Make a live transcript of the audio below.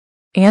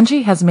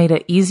Angie has made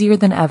it easier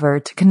than ever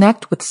to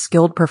connect with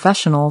skilled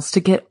professionals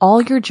to get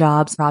all your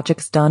jobs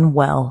projects done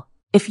well.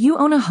 If you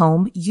own a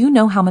home, you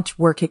know how much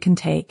work it can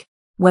take,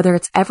 whether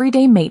it's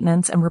everyday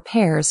maintenance and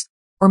repairs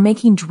or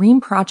making dream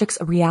projects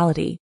a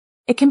reality.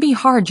 It can be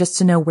hard just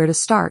to know where to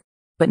start,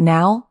 but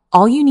now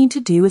all you need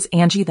to do is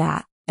Angie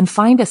that and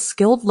find a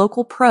skilled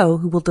local pro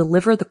who will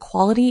deliver the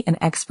quality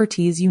and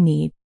expertise you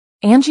need.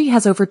 Angie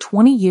has over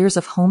 20 years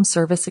of home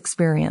service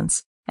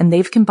experience, and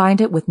they've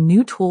combined it with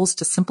new tools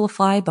to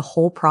simplify the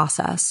whole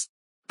process.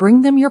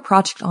 Bring them your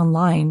project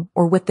online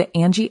or with the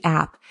Angie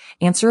app,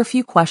 answer a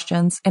few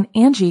questions, and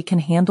Angie can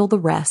handle the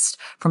rest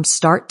from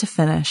start to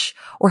finish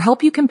or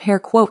help you compare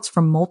quotes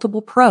from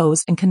multiple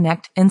pros and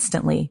connect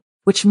instantly,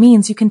 which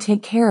means you can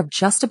take care of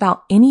just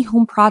about any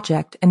home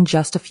project in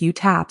just a few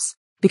taps.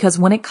 Because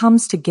when it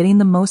comes to getting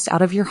the most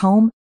out of your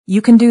home,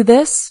 you can do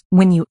this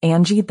when you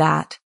Angie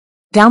that.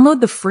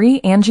 Download the free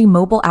Angie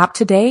mobile app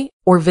today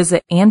or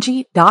visit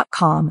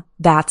Angie.com.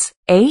 That's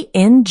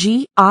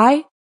ANGI.com.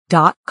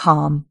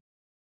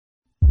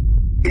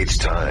 It's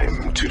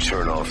time to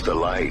turn off the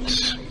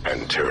lights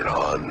and turn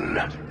on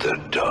the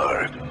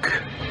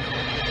dark.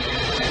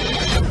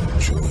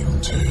 Chilling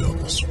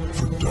tales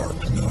for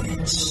dark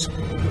nights.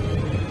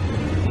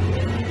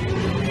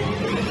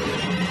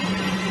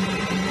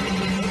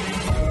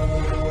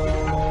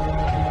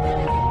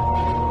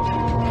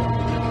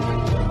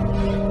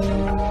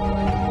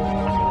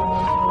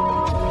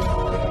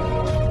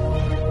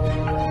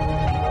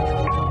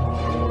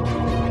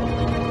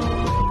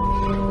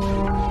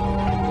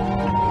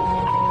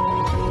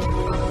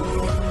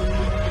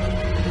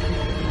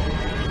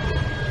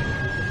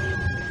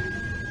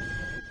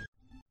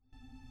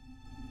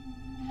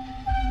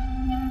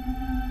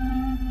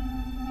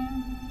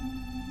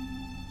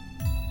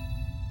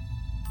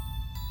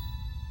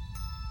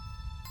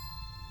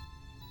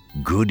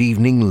 Good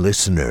evening,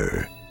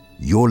 listener.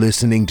 You're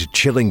listening to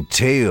Chilling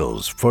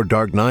Tales for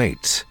Dark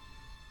Nights.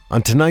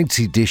 On tonight's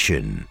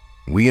edition,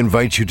 we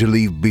invite you to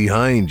leave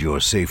behind your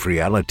safe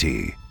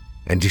reality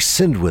and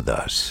descend with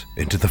us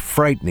into the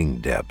frightening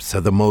depths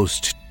of the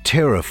most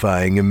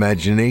terrifying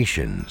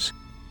imaginations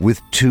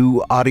with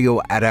two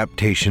audio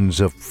adaptations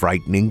of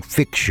frightening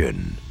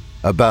fiction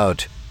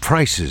about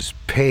prices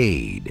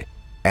paid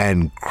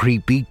and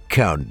creepy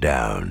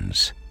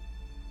countdowns.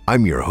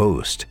 I'm your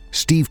host,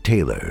 Steve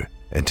Taylor,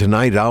 and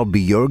tonight I'll be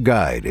your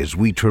guide as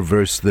we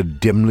traverse the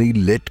dimly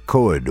lit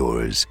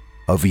corridors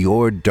of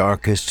your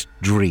darkest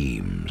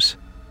dreams.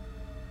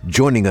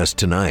 Joining us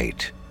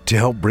tonight to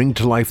help bring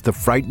to life the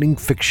frightening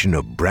fiction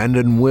of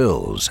Brandon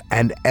Wills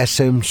and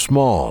S.M.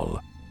 Small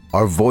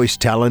are voice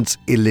talents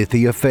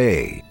Ilithia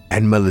Faye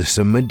and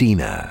Melissa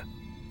Medina.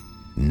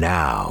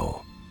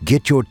 Now,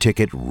 get your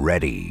ticket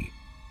ready,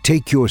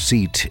 take your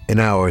seat in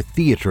our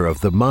Theater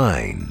of the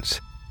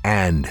Minds,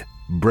 and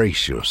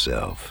brace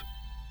yourself.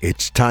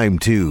 It's time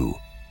to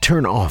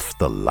turn off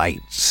the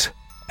lights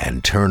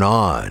and turn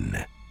on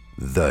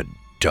the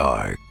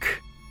dark.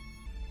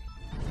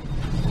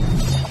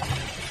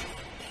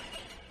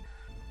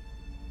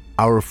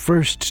 Our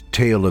first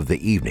tale of the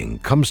evening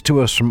comes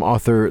to us from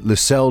author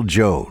Lisselle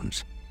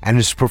Jones and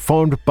is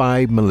performed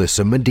by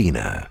Melissa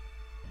Medina.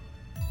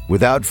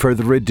 Without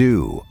further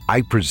ado,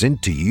 I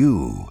present to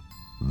you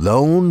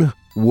Lone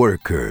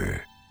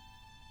Worker.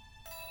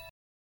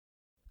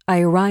 I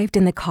arrived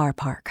in the car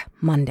park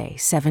Monday,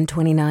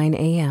 7:29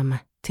 a.m.,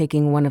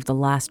 taking one of the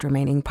last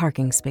remaining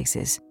parking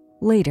spaces,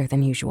 later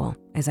than usual,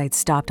 as I'd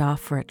stopped off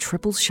for a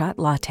triple shot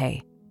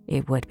latte.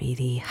 It would be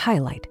the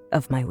highlight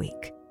of my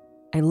week.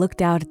 I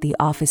looked out at the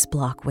office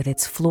block with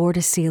its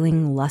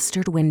floor-to-ceiling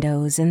lustered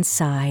windows and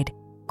sighed,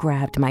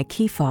 grabbed my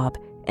key fob,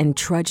 and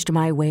trudged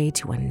my way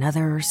to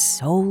another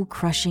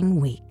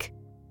soul-crushing week.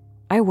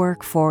 I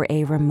work for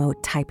a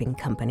remote typing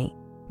company.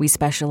 We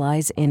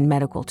specialize in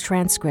medical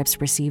transcripts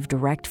received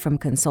direct from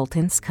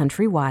consultants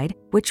countrywide,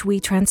 which we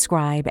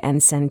transcribe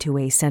and send to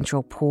a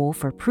central pool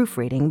for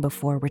proofreading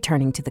before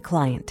returning to the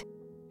client.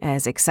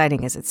 As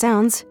exciting as it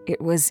sounds, it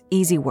was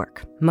easy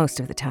work most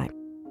of the time.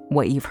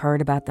 What you've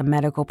heard about the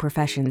medical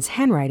profession's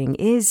handwriting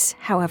is,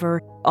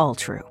 however, all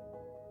true.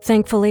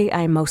 Thankfully,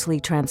 I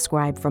mostly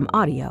transcribe from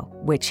audio,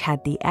 which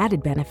had the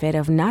added benefit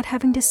of not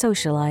having to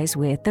socialize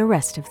with the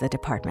rest of the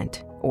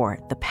department, or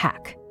the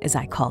pack, as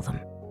I call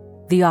them.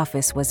 The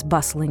office was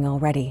bustling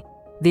already,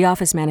 the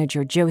office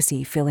manager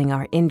Josie filling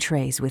our in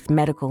trays with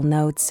medical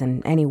notes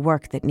and any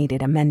work that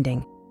needed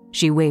amending.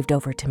 She waved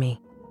over to me.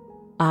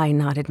 I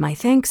nodded my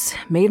thanks,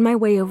 made my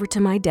way over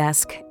to my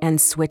desk, and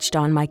switched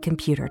on my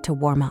computer to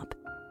warm up.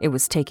 It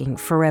was taking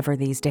forever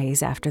these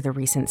days after the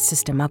recent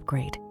system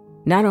upgrade.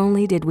 Not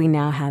only did we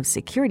now have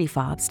security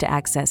fobs to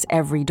access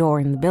every door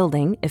in the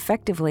building,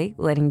 effectively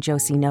letting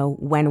Josie know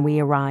when we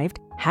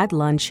arrived, had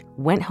lunch,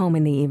 went home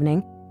in the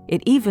evening,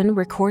 it even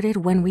recorded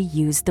when we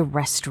used the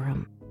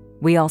restroom.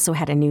 We also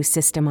had a new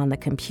system on the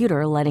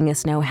computer letting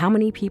us know how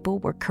many people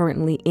were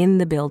currently in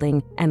the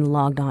building and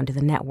logged onto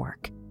the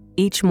network.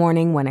 Each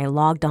morning when I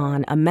logged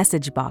on, a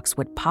message box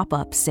would pop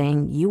up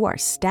saying you are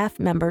staff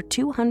member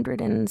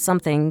 200 and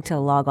something to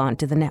log on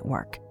to the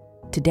network.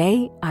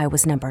 Today, I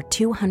was number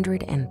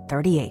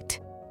 238.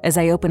 As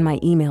I opened my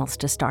emails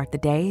to start the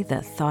day,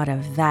 the thought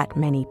of that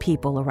many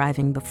people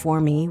arriving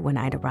before me when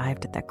I'd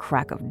arrived at the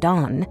crack of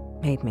dawn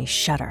made me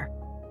shudder.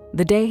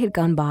 The day had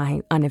gone by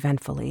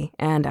uneventfully,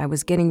 and I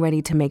was getting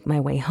ready to make my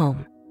way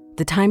home.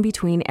 The time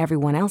between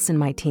everyone else in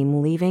my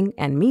team leaving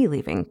and me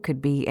leaving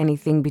could be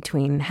anything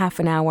between half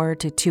an hour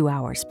to 2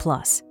 hours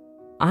plus.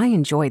 I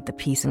enjoyed the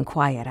peace and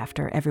quiet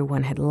after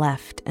everyone had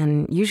left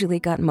and usually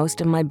got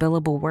most of my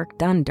billable work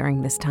done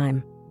during this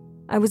time.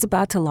 I was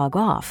about to log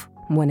off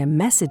when a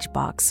message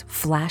box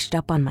flashed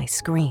up on my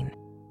screen.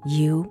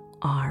 You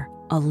are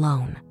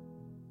alone.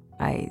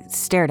 I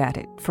stared at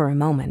it for a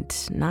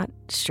moment, not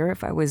sure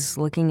if I was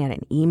looking at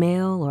an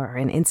email or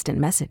an instant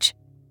message.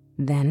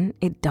 Then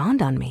it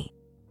dawned on me.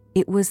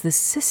 It was the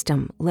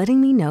system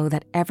letting me know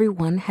that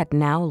everyone had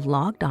now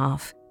logged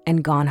off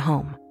and gone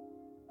home.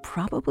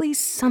 Probably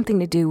something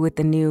to do with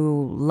the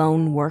new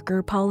lone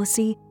worker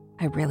policy.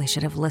 I really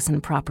should have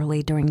listened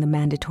properly during the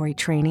mandatory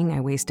training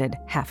I wasted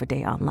half a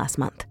day on last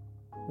month.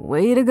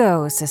 Way to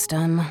go,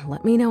 system.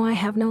 Let me know I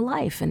have no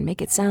life and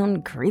make it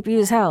sound creepy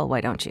as hell,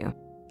 why don't you?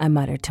 I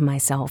muttered to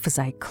myself as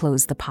I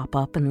closed the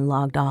pop-up and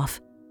logged off.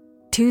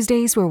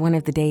 Tuesdays were one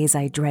of the days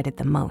I dreaded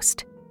the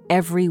most.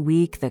 Every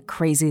week, the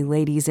crazy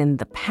ladies in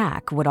the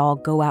pack would all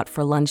go out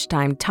for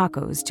lunchtime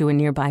tacos to a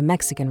nearby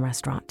Mexican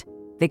restaurant.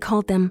 They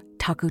called them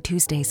Taco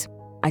Tuesdays.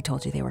 I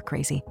told you they were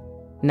crazy.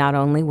 Not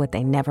only would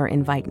they never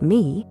invite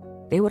me,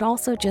 they would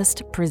also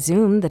just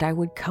presume that I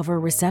would cover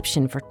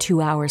reception for 2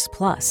 hours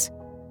plus.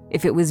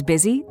 If it was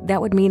busy, that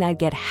would mean I'd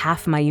get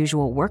half my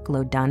usual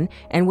workload done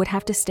and would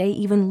have to stay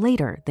even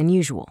later than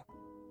usual.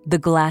 The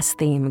glass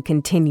theme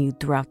continued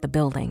throughout the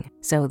building,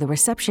 so the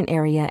reception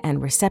area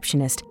and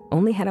receptionist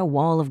only had a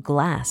wall of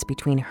glass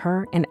between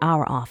her and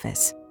our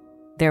office.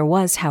 There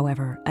was,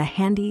 however, a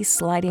handy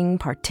sliding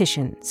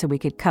partition so we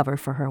could cover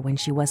for her when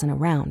she wasn't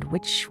around,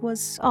 which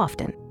was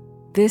often.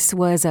 This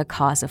was a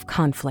cause of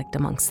conflict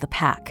amongst the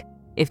pack.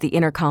 If the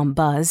intercom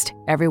buzzed,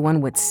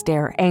 everyone would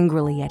stare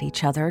angrily at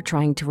each other,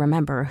 trying to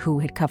remember who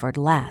had covered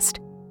last.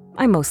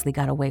 I mostly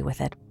got away with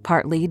it,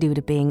 partly due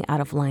to being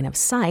out of line of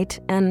sight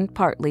and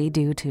partly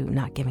due to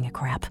not giving a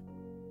crap.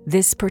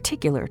 This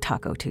particular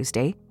Taco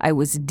Tuesday, I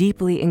was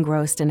deeply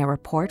engrossed in a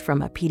report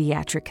from a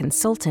pediatric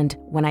consultant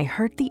when I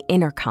heard the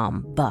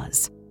intercom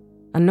buzz.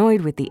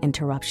 Annoyed with the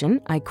interruption,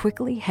 I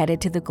quickly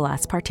headed to the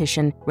glass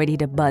partition, ready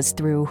to buzz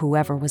through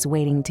whoever was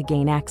waiting to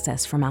gain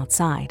access from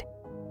outside.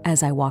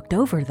 As I walked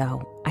over,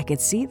 though, I could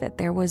see that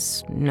there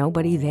was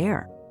nobody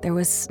there. There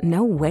was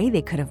no way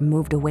they could have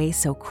moved away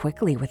so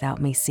quickly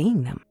without me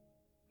seeing them.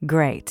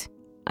 Great,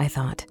 I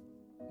thought.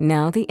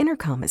 Now the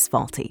intercom is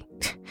faulty.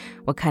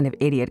 What kind of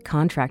idiot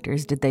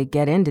contractors did they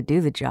get in to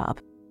do the job?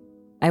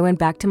 I went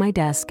back to my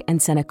desk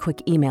and sent a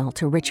quick email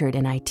to Richard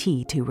in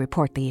IT to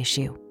report the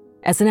issue.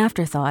 As an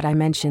afterthought, I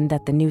mentioned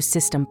that the new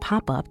system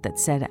pop-up that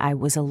said I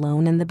was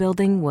alone in the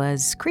building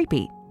was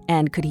creepy,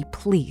 and could he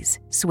please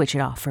switch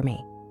it off for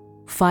me?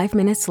 5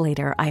 minutes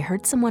later, I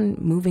heard someone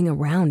moving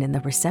around in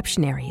the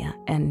reception area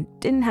and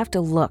didn't have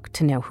to look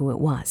to know who it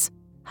was.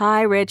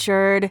 "Hi,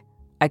 Richard,"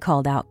 I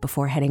called out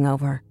before heading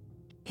over.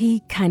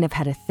 He kind of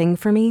had a thing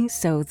for me,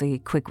 so the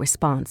quick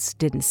response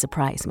didn't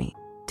surprise me.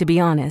 To be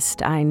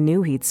honest, I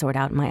knew he'd sort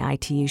out my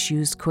IT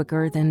issues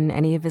quicker than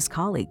any of his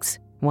colleagues,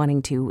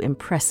 wanting to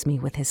impress me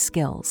with his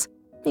skills.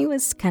 He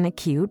was kind of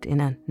cute in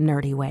a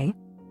nerdy way.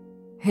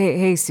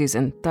 Hey,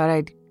 Susan, thought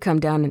I'd come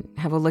down and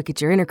have a look at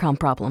your intercom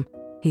problem."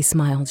 He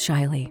smiled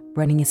shyly,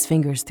 running his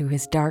fingers through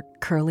his dark,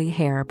 curly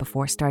hair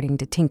before starting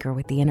to tinker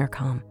with the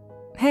intercom.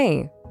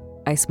 "Hey,"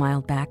 I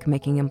smiled back,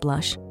 making him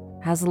blush.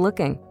 "How's it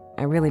looking?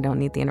 I really don't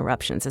need the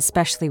interruptions,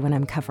 especially when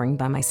I'm covering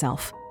by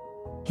myself."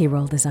 He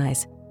rolled his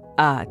eyes.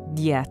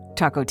 Yeah,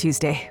 Taco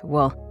Tuesday.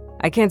 Well,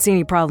 I can't see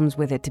any problems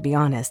with it, to be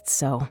honest,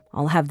 so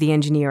I'll have the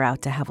engineer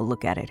out to have a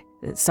look at it.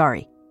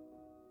 Sorry."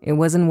 It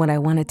wasn't what I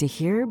wanted to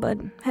hear, but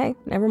hey,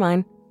 never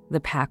mind.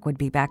 The pack would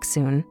be back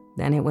soon,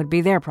 then it would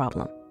be their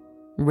problem.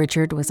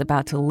 Richard was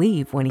about to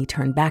leave when he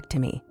turned back to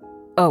me.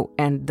 "Oh,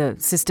 and the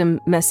system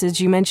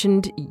message you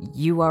mentioned,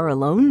 you are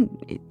alone?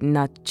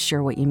 Not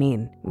sure what you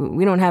mean.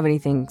 We don't have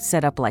anything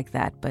set up like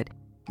that, but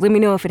let me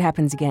know if it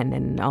happens again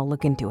and I'll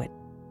look into it."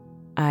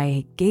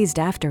 I gazed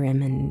after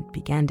him and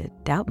began to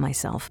doubt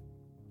myself.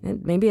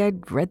 Maybe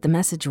I'd read the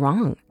message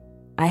wrong.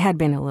 I had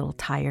been a little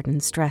tired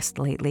and stressed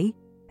lately.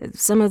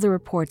 Some of the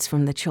reports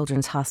from the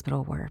children's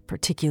hospital were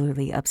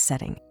particularly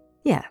upsetting.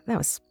 Yeah, that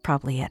was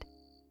probably it.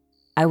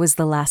 I was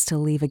the last to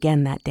leave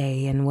again that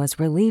day and was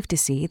relieved to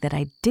see that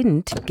I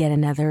didn't get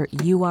another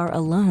 "you are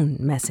alone"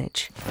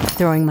 message.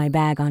 Throwing my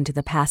bag onto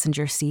the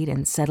passenger seat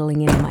and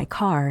settling into my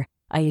car,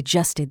 I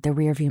adjusted the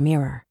rearview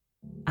mirror.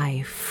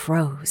 I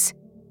froze,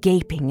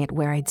 gaping at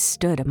where I'd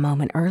stood a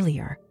moment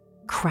earlier.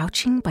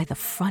 Crouching by the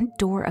front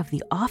door of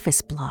the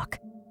office block,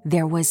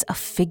 there was a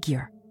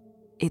figure.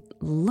 It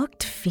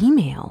looked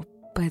female,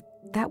 but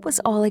that was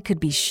all I could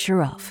be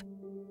sure of.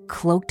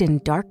 Cloaked in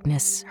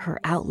darkness, her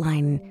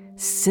outline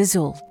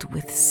sizzled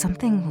with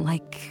something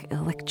like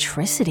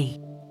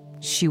electricity.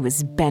 She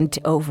was bent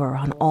over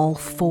on all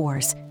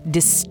fours,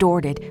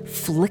 distorted,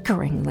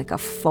 flickering like a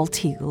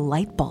faulty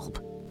light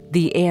bulb.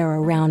 The air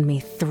around me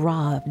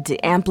throbbed,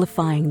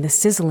 amplifying the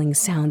sizzling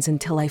sounds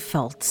until I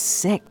felt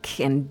sick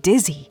and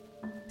dizzy.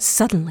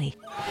 Suddenly,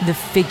 the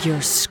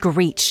figure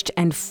screeched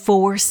and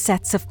 4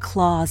 sets of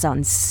claws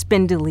on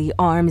spindly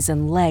arms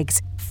and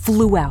legs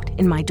flew out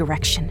in my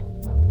direction.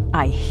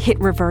 I hit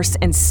reverse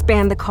and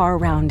spanned the car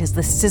around as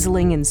the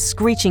sizzling and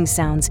screeching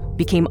sounds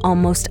became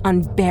almost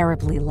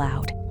unbearably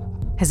loud.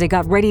 As I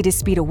got ready to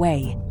speed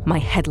away, my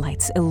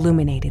headlights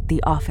illuminated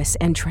the office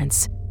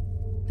entrance.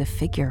 The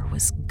figure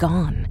was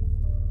gone.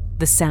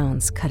 The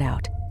sounds cut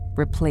out,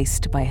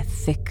 replaced by a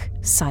thick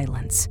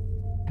silence,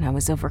 and I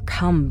was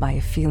overcome by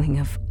a feeling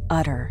of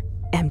utter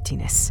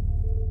emptiness.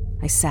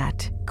 I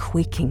sat,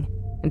 quaking,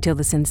 until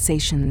the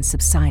sensation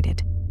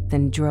subsided,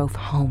 then drove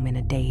home in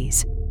a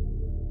daze.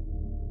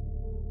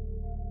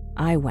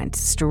 I went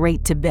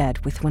straight to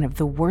bed with one of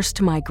the worst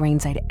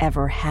migraines I'd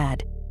ever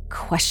had,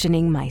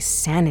 questioning my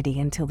sanity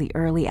until the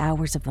early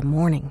hours of the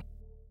morning.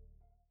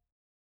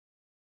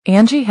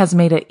 Angie has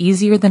made it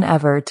easier than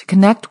ever to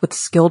connect with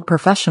skilled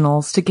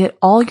professionals to get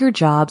all your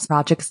jobs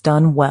projects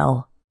done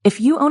well. If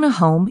you own a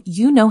home,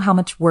 you know how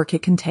much work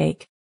it can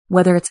take,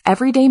 whether it's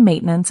everyday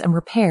maintenance and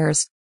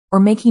repairs or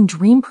making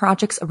dream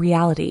projects a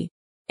reality.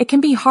 It can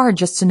be hard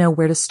just to know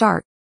where to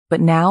start, but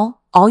now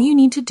all you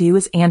need to do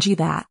is Angie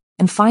that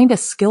and find a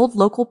skilled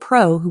local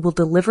pro who will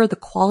deliver the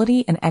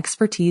quality and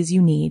expertise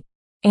you need.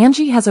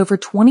 Angie has over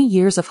 20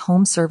 years of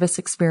home service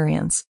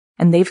experience,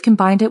 and they've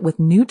combined it with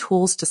new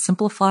tools to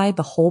simplify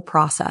the whole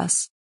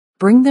process.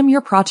 Bring them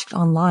your project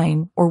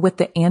online or with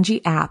the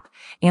Angie app,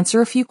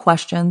 answer a few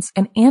questions,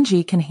 and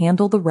Angie can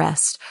handle the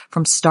rest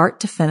from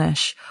start to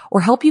finish,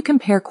 or help you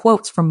compare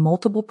quotes from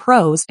multiple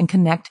pros and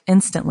connect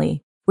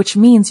instantly, which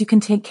means you can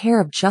take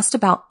care of just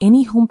about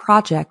any home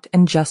project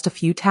in just a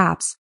few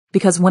taps.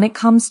 Because when it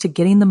comes to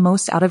getting the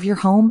most out of your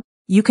home,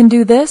 you can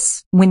do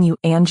this when you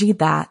Angie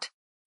that.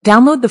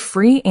 Download the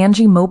free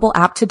Angie mobile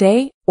app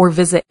today or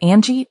visit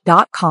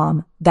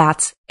Angie.com.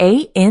 That's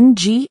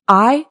ANGI.com.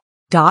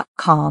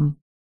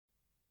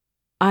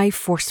 I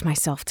forced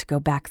myself to go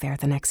back there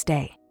the next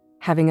day.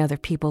 Having other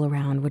people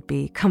around would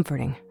be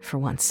comforting for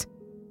once.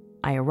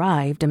 I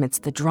arrived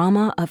amidst the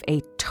drama of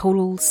a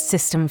total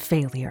system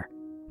failure.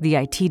 The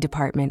IT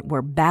department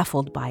were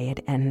baffled by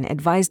it and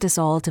advised us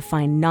all to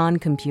find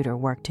non-computer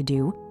work to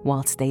do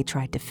whilst they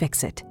tried to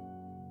fix it.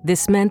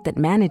 This meant that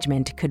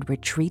management could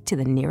retreat to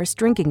the nearest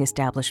drinking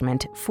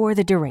establishment for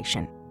the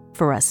duration.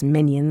 For us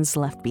minions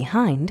left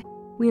behind,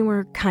 we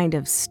were kind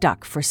of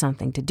stuck for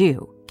something to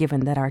do,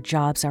 given that our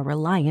jobs are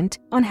reliant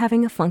on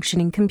having a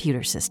functioning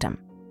computer system.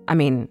 I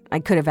mean, I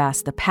could have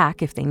asked the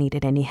pack if they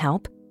needed any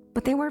help,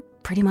 but they were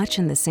pretty much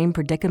in the same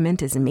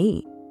predicament as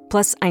me.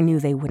 Plus, I knew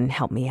they wouldn't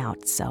help me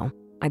out, so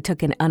I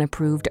took an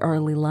unapproved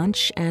early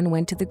lunch and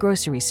went to the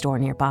grocery store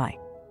nearby.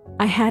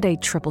 I had a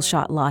triple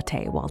shot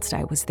latte whilst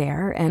I was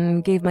there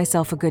and gave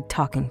myself a good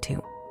talking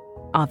to.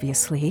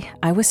 Obviously,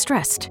 I was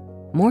stressed.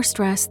 More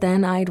stressed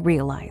than I'd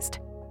realized.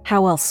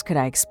 How else could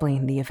I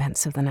explain the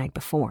events of the night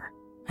before?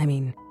 I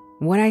mean,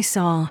 what I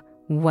saw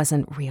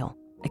wasn't real.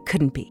 It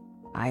couldn't be.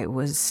 I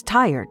was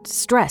tired,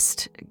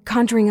 stressed,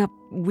 conjuring up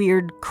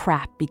weird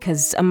crap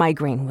because a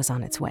migraine was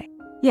on its way.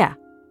 Yeah,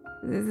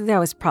 that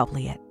was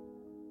probably it.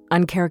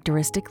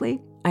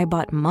 Uncharacteristically, I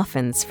bought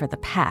muffins for the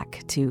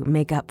pack to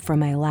make up for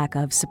my lack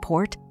of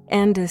support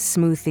and to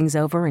smooth things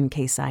over in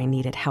case I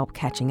needed help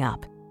catching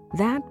up.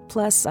 That,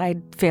 plus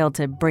I'd failed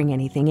to bring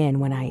anything in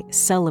when I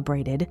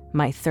celebrated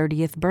my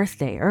 30th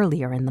birthday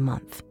earlier in the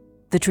month.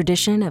 The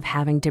tradition of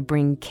having to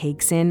bring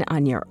cakes in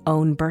on your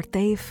own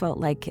birthday felt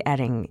like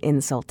adding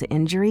insult to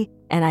injury,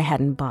 and I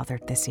hadn't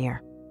bothered this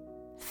year.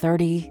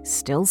 30,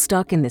 still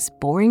stuck in this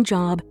boring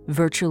job,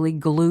 virtually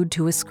glued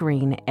to a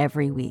screen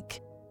every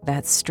week.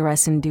 That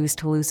stress-induced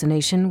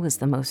hallucination was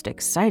the most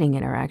exciting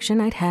interaction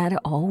I'd had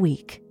all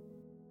week.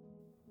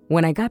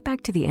 When I got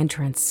back to the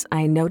entrance,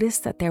 I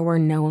noticed that there were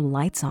no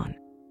lights on.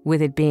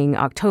 With it being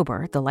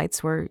October, the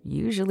lights were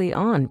usually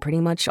on pretty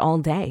much all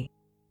day.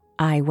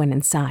 I went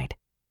inside.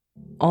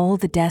 All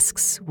the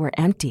desks were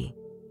empty.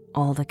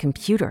 All the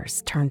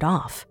computers turned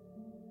off.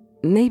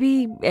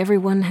 Maybe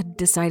everyone had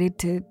decided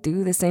to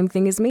do the same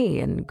thing as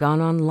me and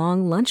gone on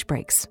long lunch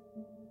breaks.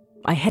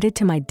 I headed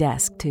to my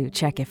desk to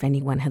check if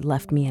anyone had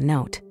left me a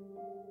note.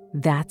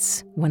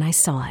 That's when I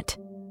saw it.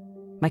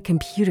 My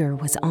computer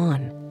was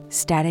on,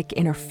 static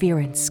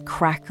interference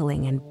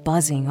crackling and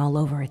buzzing all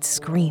over its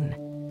screen.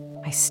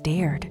 I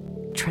stared,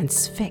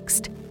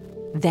 transfixed.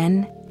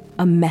 Then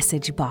a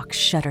message box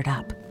shuddered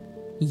up.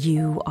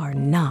 You are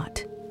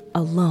not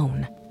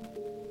alone.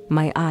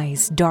 My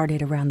eyes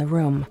darted around the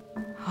room.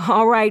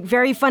 All right,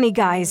 very funny,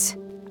 guys,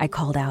 I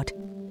called out.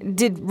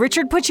 Did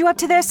Richard put you up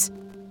to this?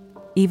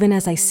 Even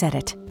as I said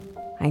it,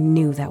 I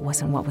knew that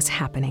wasn't what was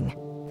happening.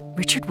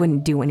 Richard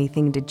wouldn't do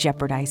anything to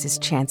jeopardize his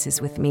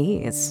chances with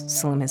me, as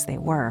slim as they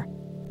were.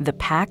 The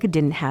pack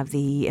didn't have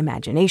the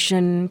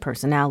imagination,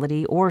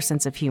 personality, or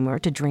sense of humor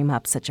to dream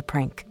up such a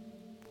prank.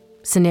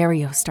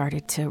 Scenarios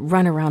started to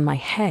run around my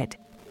head.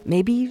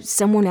 Maybe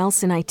someone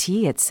else in IT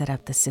had set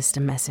up the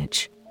system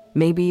message.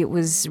 Maybe it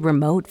was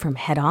remote from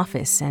head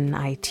office and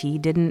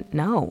IT didn't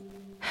know.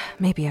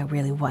 Maybe I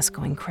really was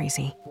going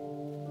crazy.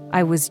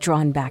 I was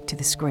drawn back to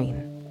the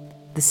screen.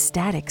 The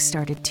static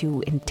started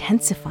to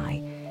intensify,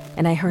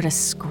 and I heard a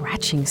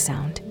scratching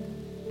sound.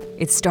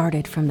 It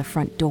started from the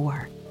front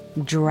door,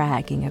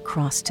 dragging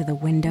across to the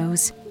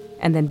windows,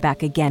 and then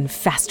back again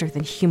faster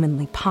than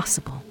humanly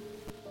possible.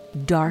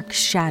 Dark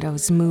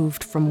shadows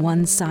moved from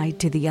one side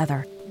to the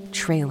other,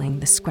 trailing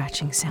the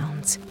scratching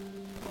sounds.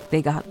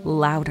 They got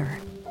louder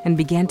and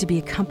began to be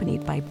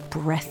accompanied by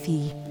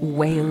breathy,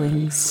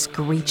 wailing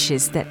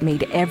screeches that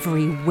made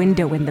every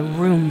window in the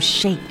room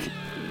shake.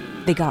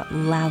 They got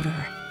louder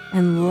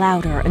and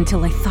louder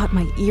until I thought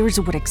my ears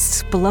would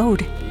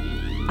explode.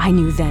 I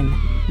knew then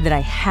that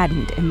I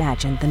hadn't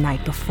imagined the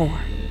night before.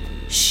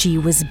 She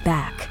was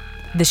back.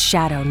 The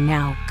shadow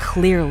now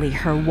clearly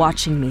her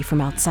watching me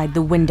from outside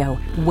the window,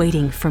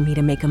 waiting for me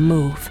to make a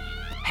move.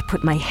 I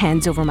put my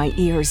hands over my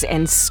ears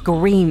and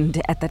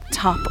screamed at the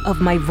top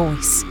of my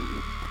voice.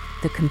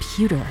 The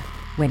computer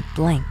went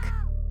blank,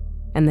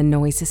 and the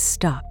noises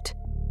stopped.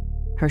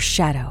 Her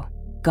shadow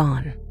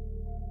gone.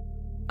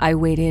 I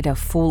waited a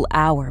full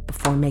hour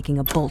before making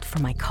a bolt for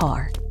my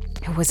car.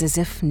 It was as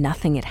if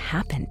nothing had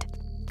happened.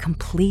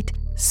 Complete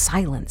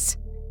silence.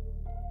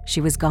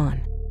 She was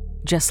gone,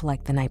 just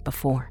like the night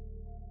before.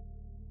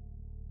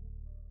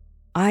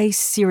 I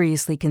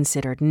seriously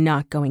considered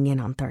not going in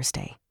on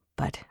Thursday,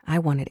 but I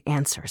wanted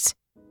answers.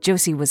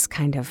 Josie was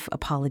kind of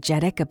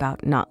apologetic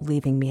about not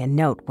leaving me a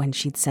note when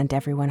she'd sent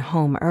everyone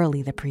home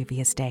early the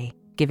previous day,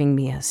 giving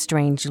me a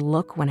strange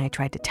look when I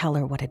tried to tell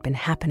her what had been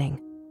happening.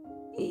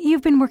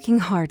 "You've been working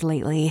hard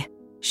lately,"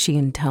 she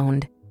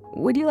intoned.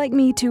 "Would you like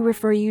me to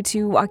refer you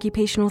to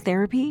occupational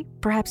therapy?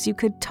 Perhaps you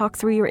could talk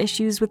through your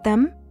issues with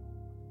them?"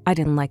 I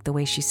didn't like the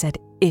way she said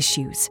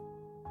issues.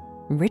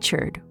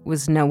 Richard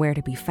was nowhere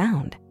to be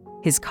found.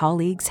 His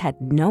colleagues had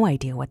no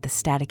idea what the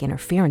static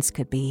interference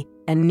could be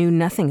and knew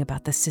nothing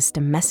about the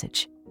system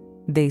message.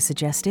 They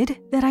suggested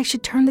that I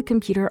should turn the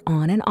computer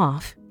on and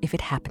off if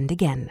it happened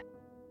again.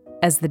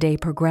 As the day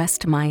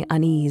progressed, my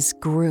unease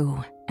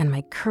grew and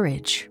my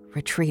courage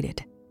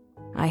retreated.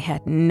 I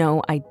had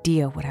no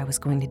idea what I was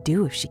going to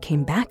do if she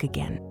came back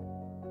again.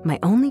 My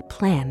only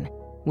plan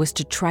was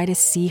to try to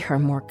see her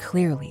more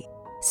clearly,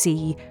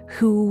 see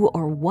who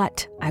or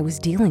what I was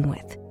dealing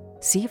with,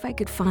 see if I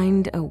could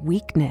find a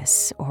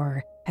weakness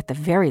or, at the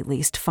very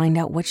least, find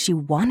out what she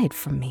wanted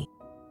from me.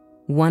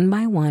 One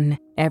by one,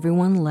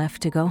 everyone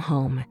left to go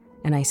home,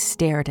 and I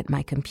stared at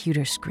my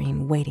computer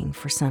screen waiting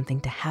for something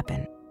to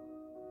happen.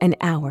 An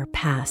hour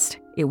passed.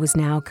 It was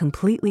now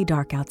completely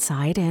dark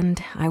outside,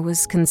 and I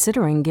was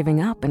considering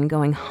giving up and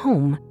going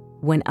home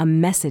when a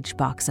message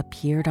box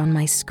appeared on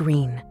my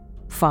screen,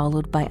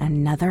 followed by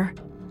another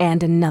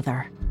and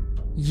another.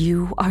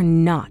 "You are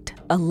not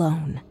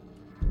alone.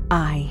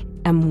 I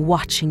am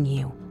watching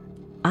you.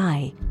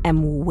 I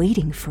am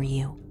waiting for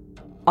you.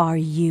 Are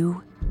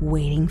you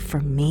waiting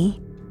for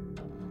me?"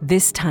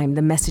 This time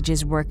the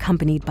messages were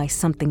accompanied by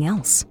something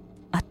else,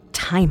 a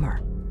timer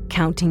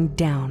counting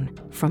down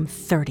from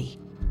 30.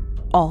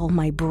 All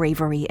my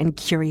bravery and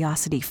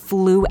curiosity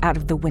flew out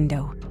of the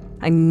window.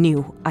 I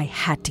knew I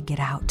had to get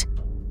out.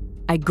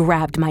 I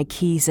grabbed my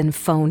keys and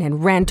phone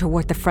and ran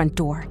toward the front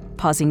door,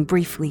 pausing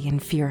briefly in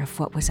fear of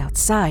what was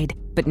outside,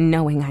 but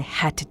knowing I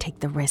had to take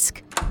the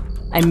risk.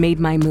 I made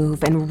my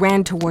move and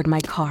ran toward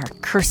my car,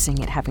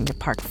 cursing at having to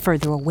park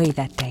further away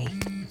that day.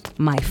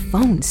 My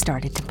phone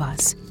started to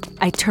buzz.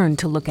 I turned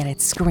to look at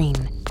its screen.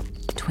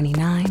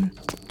 29,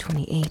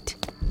 28,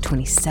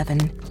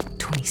 27,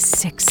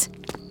 26.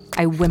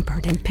 I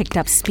whimpered and picked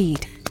up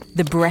speed.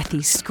 The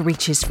breathy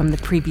screeches from the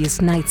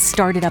previous night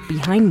started up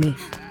behind me,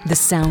 the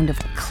sound of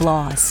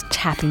claws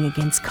tapping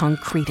against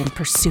concrete in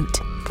pursuit.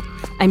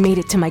 I made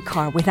it to my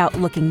car without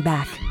looking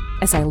back.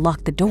 As I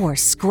locked the door,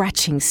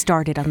 scratching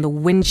started on the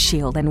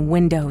windshield and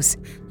windows.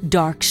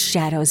 Dark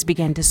shadows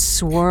began to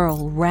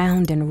swirl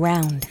round and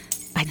round.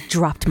 I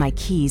dropped my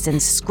keys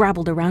and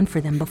scrabbled around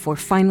for them before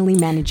finally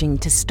managing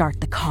to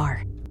start the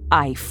car.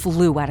 I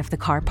flew out of the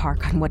car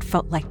park on what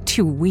felt like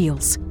two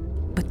wheels,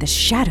 but the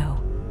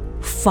shadow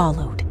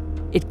followed.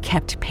 It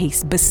kept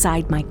pace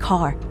beside my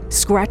car,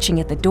 scratching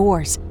at the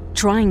doors,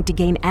 trying to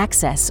gain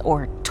access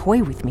or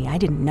toy with me, I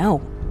didn't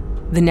know.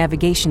 The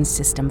navigation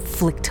system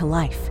flicked to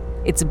life,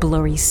 its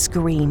blurry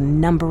screen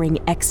numbering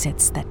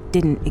exits that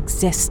didn't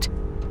exist.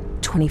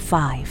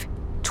 25,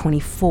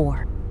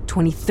 24,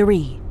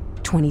 23,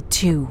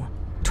 22,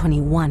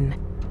 21.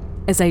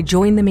 As I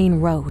joined the main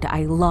road,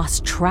 I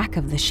lost track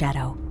of the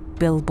shadow,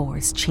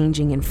 billboards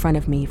changing in front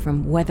of me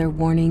from weather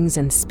warnings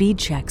and speed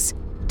checks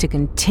to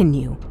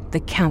continue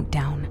the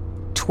countdown.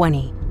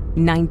 20,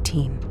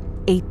 19,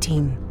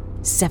 18,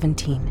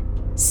 17,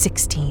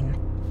 16.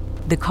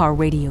 The car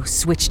radio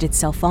switched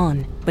itself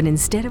on, but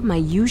instead of my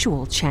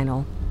usual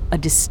channel, a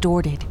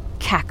distorted,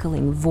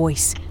 cackling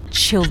voice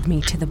chilled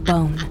me to the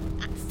bone.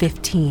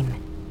 15,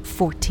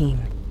 14,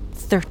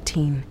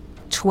 13,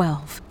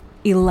 12,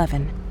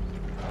 11.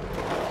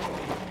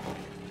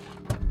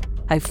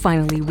 I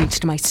finally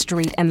reached my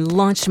street and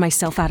launched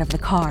myself out of the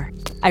car.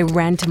 I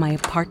ran to my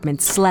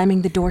apartment,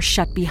 slamming the door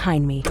shut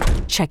behind me,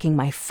 checking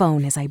my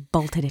phone as I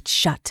bolted it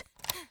shut.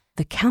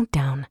 The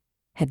countdown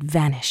had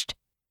vanished.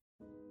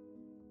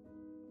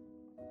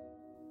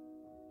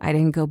 I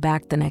didn't go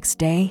back the next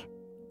day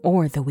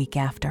or the week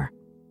after.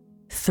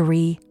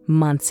 3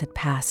 months had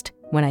passed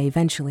when I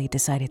eventually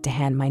decided to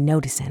hand my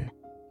notice in.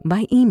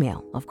 By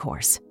email, of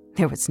course.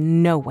 There was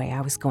no way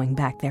I was going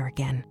back there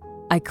again.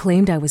 I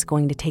claimed I was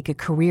going to take a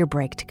career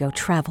break to go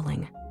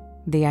traveling.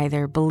 They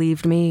either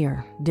believed me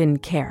or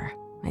didn't care.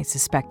 I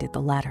suspected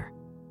the latter.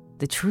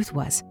 The truth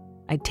was,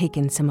 I'd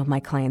taken some of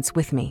my clients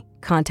with me,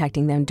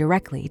 contacting them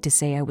directly to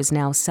say I was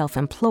now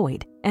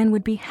self-employed and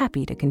would be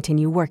happy to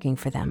continue working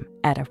for them,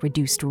 at a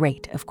reduced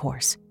rate, of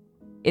course.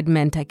 It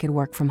meant I could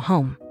work from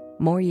home,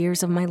 more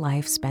years of my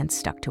life spent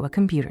stuck to a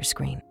computer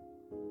screen.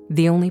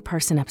 The only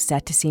person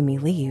upset to see me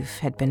leave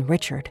had been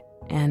Richard,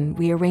 and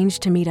we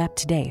arranged to meet up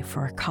today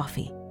for a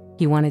coffee.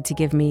 He wanted to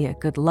give me a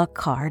good luck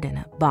card and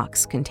a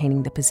box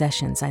containing the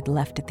possessions I'd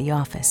left at the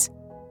office.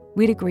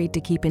 We'd agreed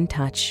to keep in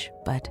touch,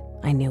 but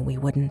I knew we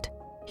wouldn't.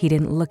 He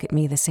didn't look at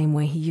me the same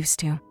way he used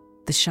to.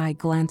 The shy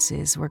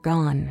glances were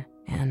gone,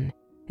 and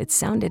it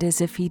sounded as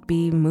if he'd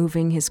be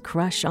moving his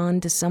crush on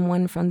to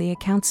someone from the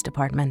accounts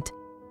department.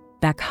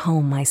 Back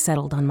home, I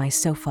settled on my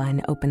sofa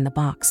and opened the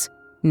box,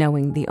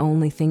 knowing the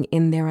only thing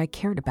in there I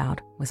cared about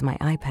was my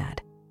iPad.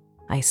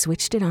 I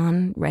switched it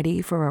on,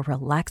 ready for a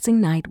relaxing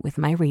night with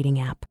my reading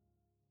app.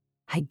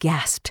 I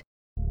gasped.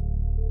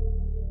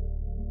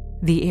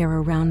 The air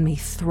around me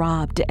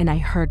throbbed, and I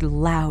heard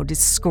loud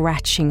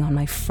scratching on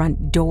my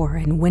front door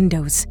and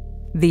windows.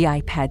 The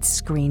iPad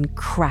screen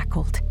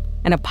crackled,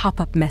 and a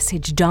pop-up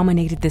message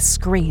dominated the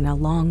screen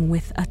along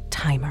with a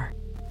timer.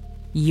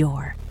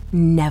 You're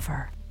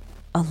never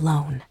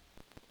alone.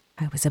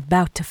 I was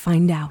about to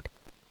find out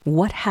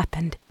what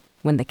happened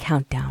when the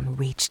countdown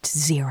reached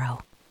 0.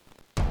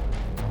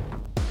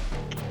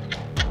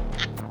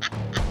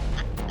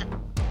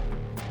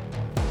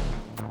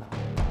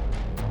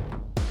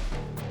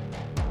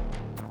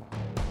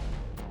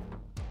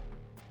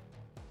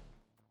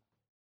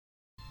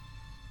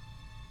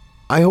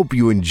 I hope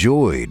you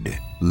enjoyed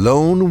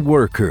Lone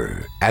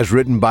Worker, as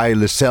written by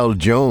Lacelle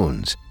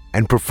Jones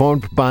and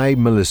performed by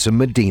Melissa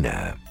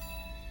Medina.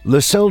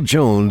 Lacelle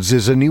Jones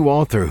is a new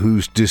author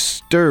whose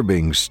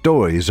disturbing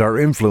stories are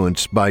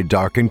influenced by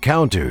dark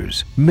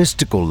encounters,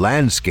 mystical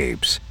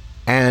landscapes,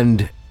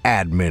 and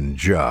admin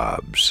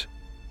jobs.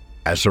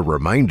 As a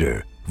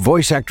reminder,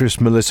 voice actress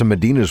Melissa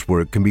Medina's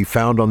work can be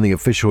found on the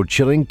official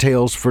Chilling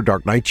Tales for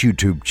Dark Nights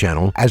YouTube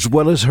channel, as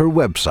well as her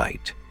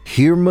website,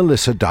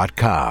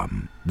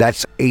 hearmelissa.com.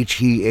 That's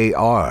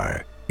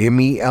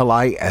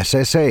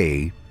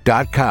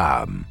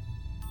HEARMELISSA.com.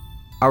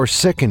 Our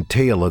second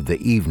tale of the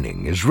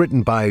evening is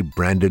written by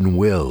Brandon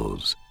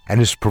Wills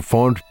and is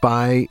performed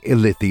by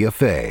Elithia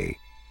Faye.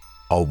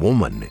 A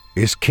woman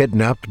is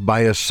kidnapped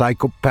by a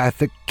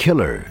psychopathic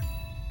killer.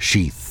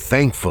 She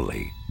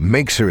thankfully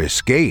makes her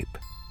escape,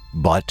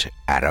 but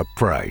at a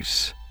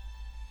price.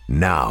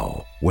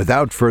 Now,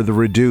 without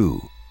further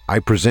ado, I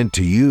present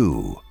to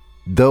you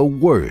The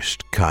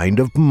Worst Kind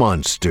of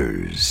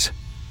Monsters.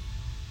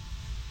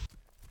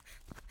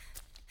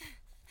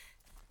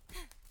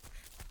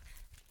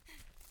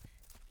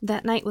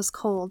 That night was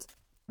cold.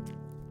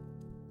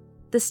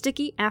 The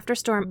sticky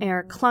after-storm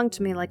air clung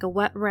to me like a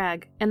wet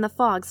rag, and the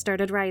fog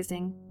started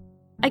rising.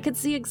 I could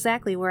see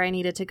exactly where I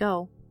needed to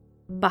go.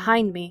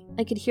 Behind me,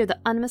 I could hear the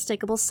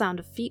unmistakable sound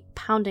of feet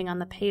pounding on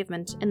the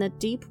pavement and the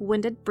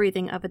deep-winded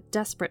breathing of a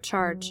desperate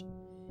charge.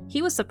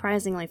 He was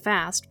surprisingly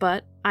fast,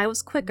 but I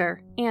was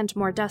quicker and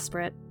more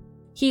desperate.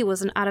 He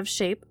was an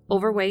out-of-shape,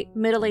 overweight,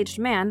 middle-aged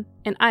man,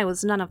 and I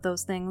was none of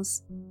those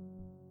things.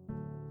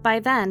 By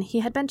then,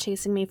 he had been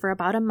chasing me for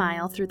about a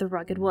mile through the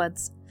rugged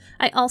woods.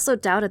 I also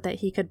doubted that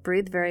he could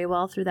breathe very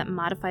well through that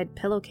modified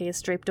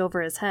pillowcase draped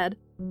over his head.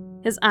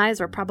 His eyes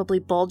were probably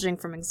bulging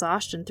from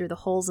exhaustion through the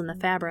holes in the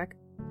fabric.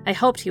 I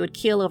hoped he would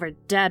keel over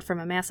dead from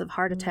a massive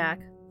heart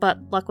attack, but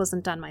luck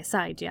wasn't on my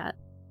side yet.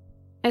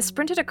 I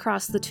sprinted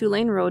across the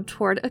 2-lane road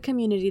toward a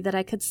community that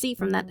I could see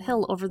from that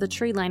hill over the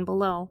tree line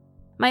below.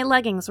 My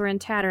leggings were in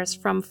tatters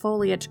from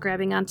foliage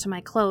grabbing onto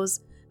my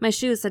clothes. My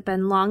shoes had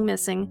been long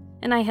missing,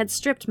 and I had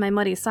stripped my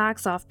muddy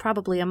socks off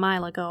probably a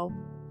mile ago.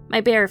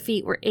 My bare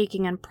feet were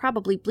aching and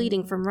probably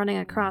bleeding from running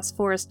across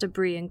forest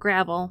debris and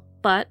gravel,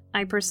 but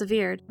I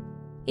persevered.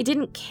 I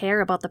didn't care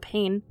about the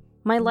pain.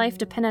 My life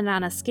depended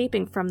on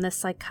escaping from this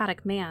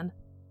psychotic man.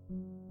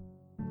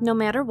 No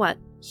matter what,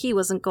 he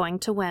wasn't going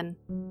to win.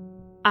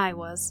 I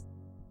was.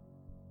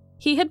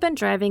 He had been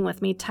driving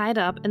with me tied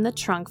up in the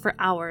trunk for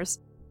hours,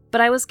 but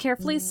I was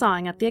carefully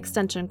sawing at the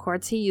extension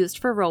cords he used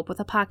for rope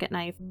with a pocket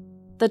knife.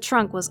 The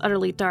trunk was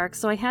utterly dark,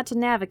 so I had to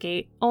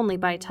navigate only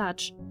by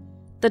touch.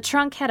 The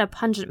trunk had a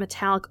pungent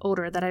metallic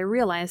odor that I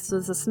realized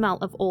was the smell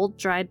of old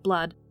dried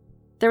blood.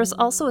 There was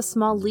also a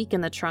small leak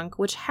in the trunk,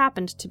 which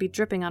happened to be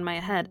dripping on my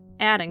head,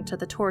 adding to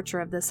the torture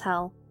of this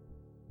hell.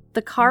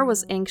 The car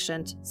was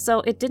ancient,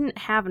 so it didn't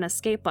have an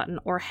escape button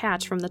or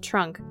hatch from the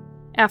trunk.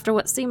 After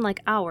what seemed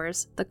like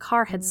hours, the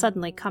car had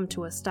suddenly come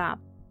to a stop.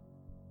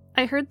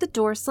 I heard the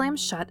door slam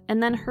shut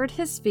and then heard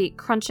his feet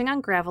crunching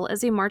on gravel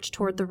as he marched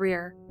toward the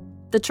rear.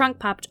 The trunk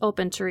popped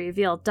open to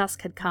reveal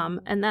dusk had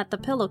come and that the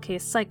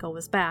pillowcase psycho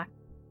was back.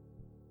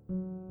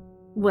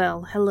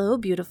 Well, hello,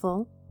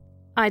 beautiful.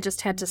 I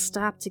just had to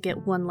stop to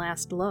get one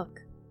last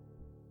look.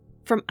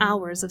 From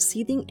hours of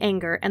seething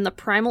anger and the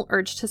primal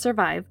urge to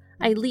survive,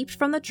 I leaped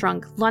from the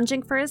trunk,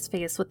 lunging for his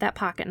face with that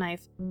pocket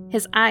knife.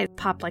 His eyes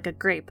popped like a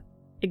grape,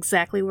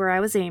 exactly where I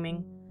was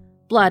aiming.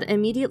 Blood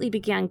immediately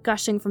began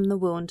gushing from the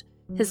wound.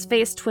 His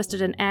face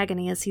twisted in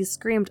agony as he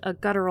screamed a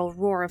guttural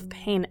roar of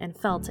pain and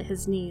fell to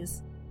his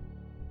knees.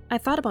 I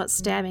thought about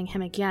stabbing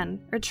him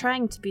again, or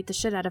trying to beat the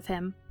shit out of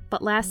him,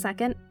 but last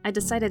second, I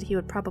decided he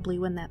would probably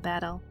win that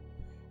battle.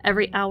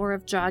 Every hour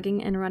of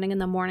jogging and running in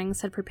the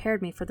mornings had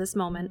prepared me for this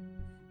moment.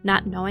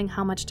 Not knowing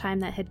how much time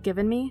that had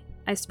given me,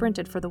 I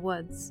sprinted for the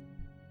woods.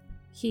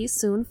 He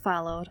soon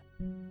followed.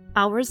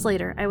 Hours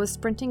later, I was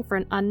sprinting for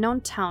an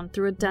unknown town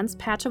through a dense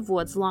patch of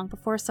woods long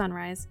before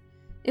sunrise.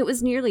 It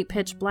was nearly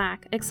pitch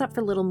black, except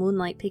for little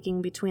moonlight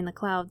peeking between the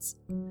clouds.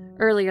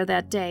 Earlier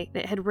that day,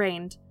 it had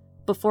rained.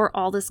 Before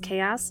all this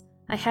chaos,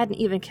 I hadn't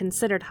even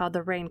considered how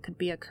the rain could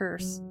be a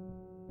curse.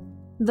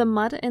 The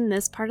mud in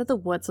this part of the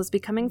woods was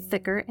becoming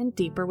thicker and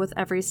deeper with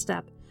every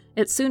step.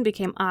 It soon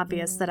became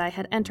obvious that I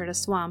had entered a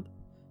swamp.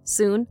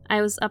 Soon,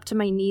 I was up to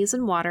my knees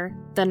in water,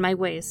 then my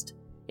waist.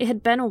 It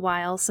had been a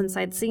while since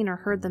I'd seen or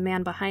heard the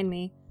man behind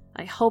me.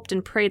 I hoped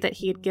and prayed that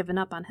he had given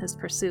up on his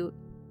pursuit.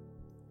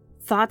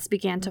 Thoughts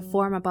began to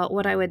form about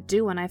what I would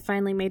do when I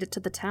finally made it to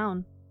the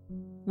town.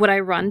 Would I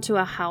run to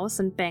a house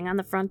and bang on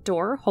the front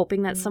door,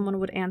 hoping that someone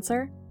would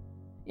answer?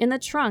 In the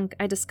trunk,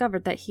 I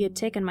discovered that he had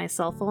taken my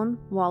cell phone,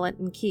 wallet,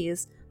 and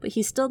keys, but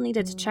he still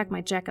needed to check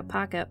my jacket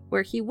pocket,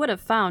 where he would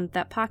have found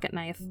that pocket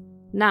knife.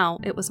 Now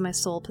it was my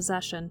sole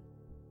possession.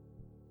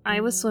 I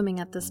was swimming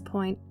at this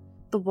point.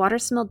 The water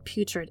smelled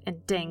putrid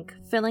and dank,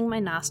 filling my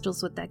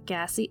nostrils with that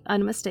gassy,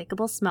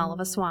 unmistakable smell of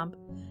a swamp.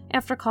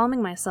 After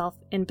calming myself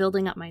and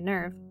building up my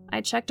nerve,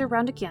 I checked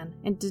around again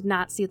and did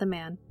not see the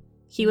man.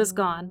 He was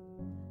gone.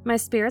 My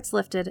spirits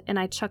lifted and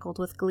I chuckled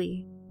with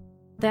glee.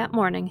 That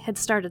morning had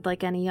started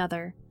like any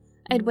other.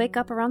 I'd wake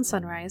up around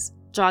sunrise,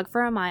 jog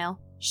for a mile,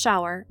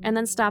 shower, and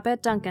then stop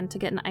at Dunkin' to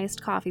get an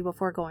iced coffee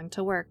before going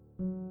to work.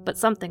 But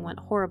something went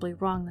horribly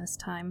wrong this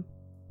time.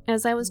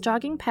 As I was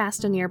jogging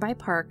past a nearby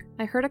park,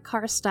 I heard a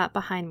car stop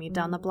behind me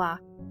down the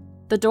block.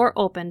 The door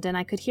opened and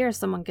I could hear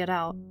someone get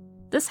out.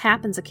 This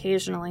happens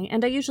occasionally,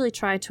 and I usually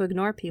try to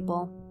ignore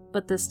people,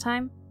 but this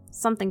time,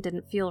 something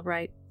didn't feel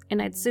right,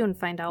 and I'd soon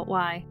find out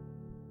why.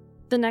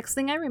 The next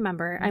thing I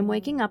remember, I'm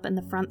waking up in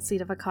the front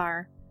seat of a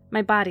car.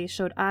 My body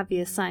showed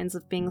obvious signs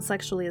of being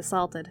sexually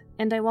assaulted,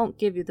 and I won't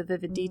give you the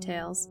vivid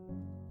details.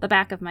 The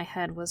back of my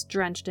head was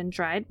drenched in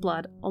dried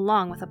blood,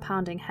 along with a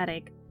pounding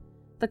headache.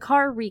 The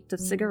car reeked of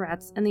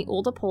cigarettes, and the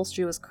old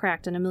upholstery was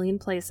cracked in a million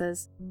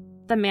places.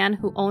 The man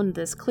who owned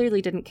this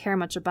clearly didn't care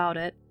much about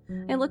it.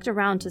 I looked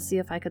around to see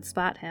if I could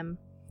spot him.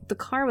 The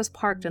car was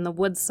parked in the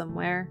woods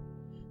somewhere.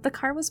 The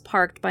car was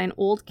parked by an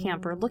old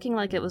camper looking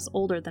like it was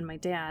older than my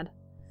dad.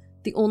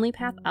 The only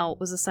path out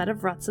was a set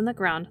of ruts in the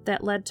ground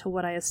that led to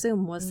what I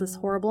assume was this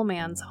horrible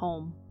man's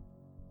home.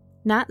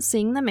 Not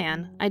seeing the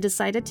man, I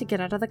decided to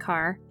get out of the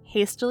car,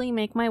 hastily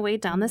make my way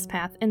down this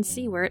path, and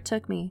see where it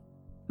took me.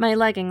 My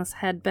leggings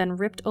had been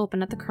ripped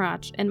open at the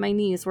crotch, and my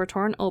knees were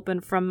torn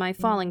open from my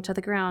falling to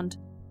the ground.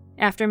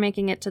 After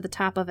making it to the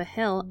top of a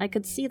hill, I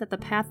could see that the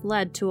path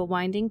led to a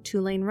winding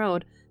 2-lane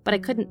road, but I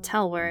couldn't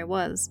tell where I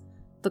was.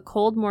 The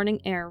cold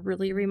morning air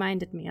really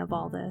reminded me of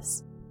all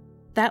this.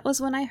 That was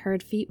when I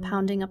heard feet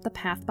pounding up the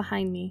path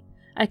behind me.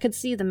 I could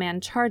see the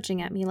man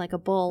charging at me like a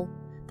bull.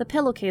 The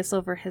pillowcase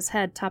over his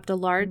head topped a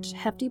large,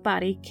 hefty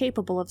body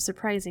capable of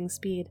surprising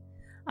speed.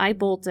 I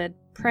bolted,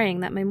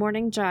 praying that my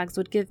morning jogs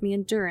would give me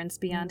endurance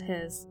beyond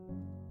his.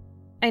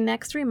 I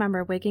next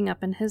remember waking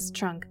up in his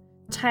trunk,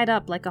 tied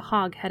up like a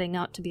hog heading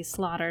out to be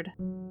slaughtered.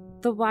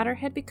 The water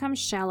had become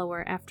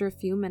shallower after a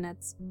few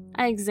minutes.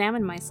 I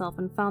examined myself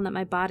and found that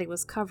my body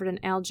was covered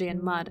in algae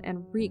and mud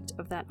and reeked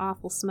of that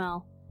awful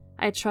smell.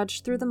 I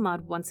trudged through the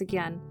mud once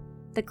again.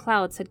 The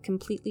clouds had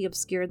completely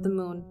obscured the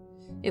moon.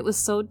 It was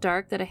so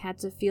dark that I had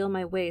to feel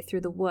my way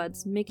through the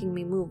woods, making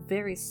me move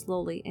very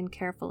slowly and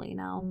carefully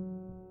now.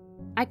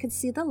 I could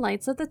see the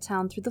lights of the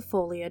town through the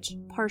foliage,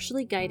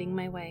 partially guiding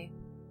my way.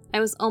 I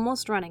was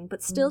almost running,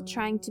 but still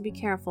trying to be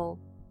careful.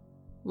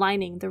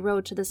 Lining the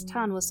road to this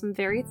town was some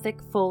very thick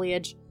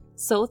foliage,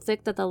 so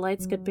thick that the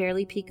lights could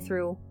barely peek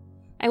through.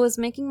 I was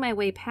making my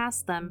way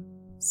past them.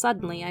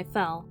 Suddenly, I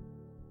fell.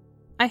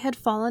 I had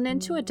fallen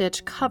into a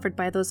ditch covered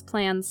by those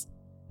plants.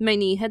 My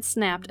knee had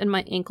snapped and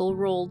my ankle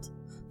rolled.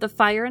 The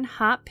fire and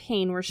hot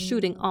pain were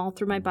shooting all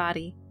through my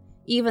body.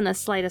 Even the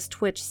slightest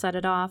twitch set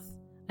it off.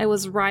 I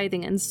was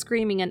writhing and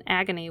screaming in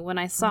agony when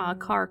I saw a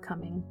car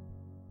coming.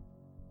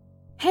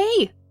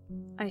 "Hey!"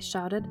 I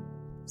shouted.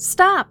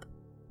 "Stop!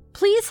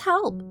 Please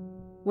help!"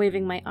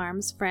 waving my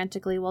arms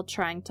frantically while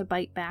trying to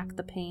bite back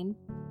the pain.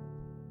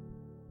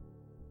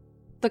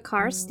 The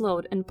car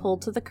slowed and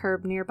pulled to the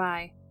curb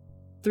nearby.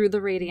 Through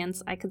the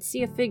radiance, I could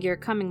see a figure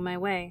coming my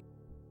way.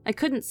 I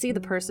couldn't see the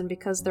person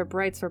because their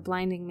brights were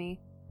blinding me.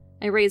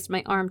 I raised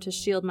my arm to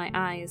shield my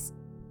eyes.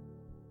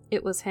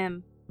 It was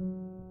him.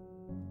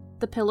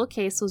 The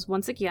pillowcase was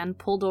once again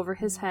pulled over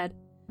his head.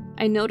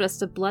 I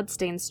noticed a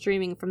bloodstain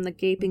streaming from the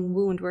gaping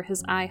wound where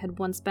his eye had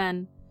once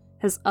been.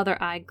 His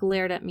other eye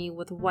glared at me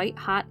with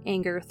white-hot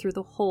anger through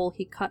the hole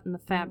he cut in the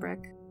fabric.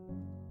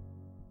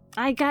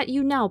 "I got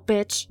you now,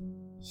 bitch!"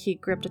 He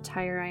gripped a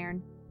tire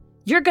iron.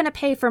 "You're gonna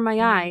pay for my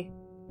eye!"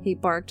 He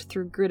barked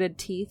through gritted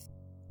teeth.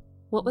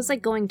 What was I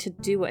going to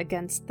do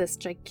against this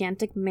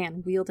gigantic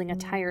man wielding a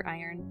tire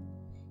iron?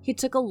 He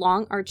took a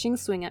long arching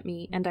swing at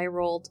me, and I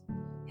rolled.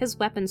 His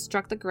weapon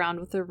struck the ground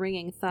with a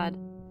ringing thud.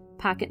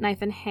 Pocket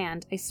knife in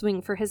hand, I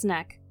swing for his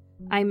neck.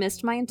 I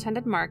missed my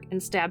intended mark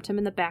and stabbed him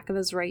in the back of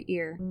his right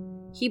ear.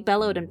 He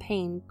bellowed in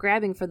pain,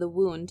 grabbing for the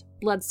wound,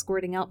 blood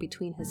squirting out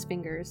between his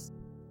fingers.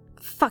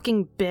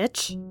 "Fucking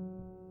bitch!"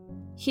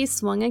 He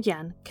swung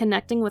again,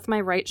 connecting with my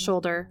right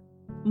shoulder.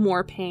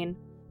 More pain,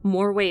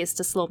 more ways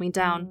to slow me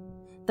down.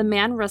 The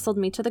man wrestled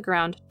me to the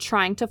ground,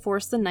 trying to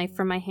force the knife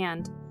from my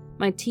hand.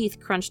 My teeth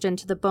crunched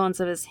into the bones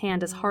of his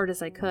hand as hard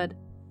as I could.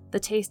 The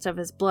taste of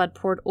his blood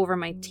poured over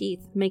my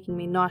teeth, making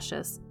me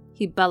nauseous.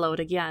 He bellowed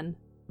again.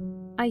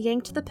 I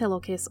yanked the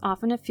pillowcase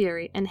off in a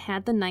fury and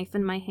had the knife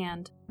in my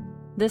hand.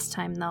 This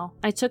time, though,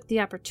 I took the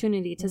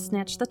opportunity to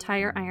snatch the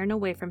tire iron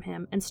away from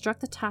him and struck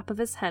the top of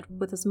his head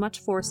with as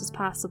much force as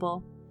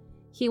possible.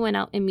 He went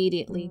out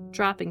immediately,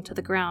 dropping to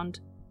the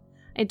ground.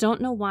 I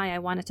don't know why I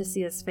wanted to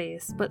see his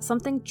face, but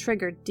something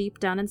triggered deep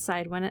down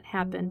inside when it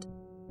happened.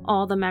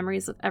 All the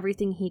memories of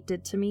everything he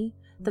did to me,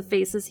 the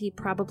faces he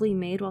probably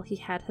made while he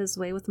had his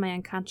way with my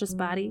unconscious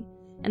body,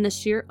 and the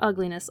sheer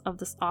ugliness of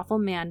this awful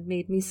man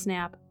made me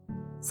snap.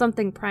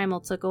 Something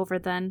primal took over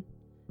then.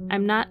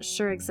 I'm not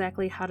sure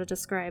exactly how to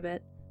describe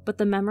it, but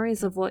the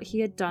memories of what he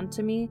had done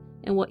to me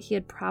and what he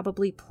had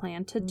probably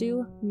planned to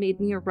do made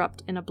me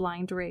erupt in a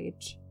blind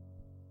rage.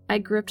 I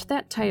gripped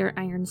that tire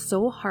iron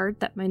so hard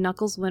that my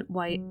knuckles went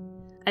white.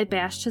 I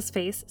bashed his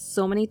face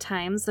so many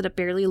times that it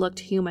barely looked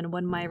human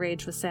when my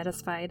rage was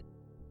satisfied.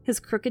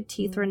 His crooked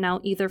teeth were now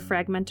either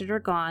fragmented or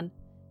gone.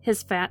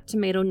 His fat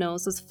tomato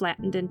nose was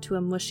flattened into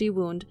a mushy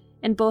wound,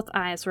 and both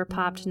eyes were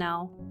popped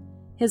now.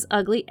 His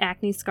ugly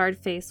acne-scarred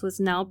face was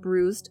now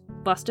bruised,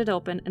 busted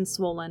open, and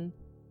swollen.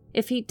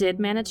 If he did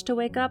manage to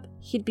wake up,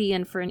 he'd be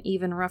in for an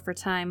even rougher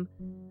time.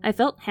 I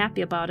felt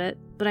happy about it,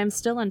 but I'm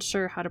still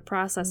unsure how to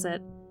process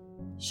it.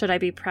 Should I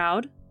be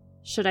proud?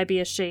 Should I be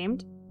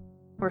ashamed?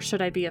 Or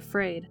should I be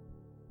afraid?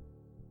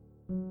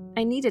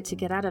 I needed to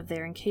get out of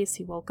there in case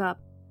he woke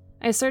up.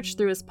 I searched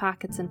through his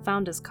pockets and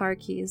found his car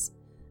keys.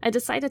 I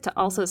decided to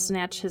also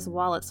snatch his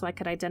wallet so I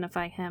could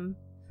identify him.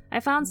 I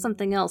found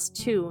something else,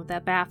 too,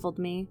 that baffled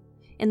me.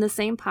 In the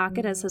same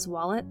pocket as his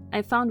wallet,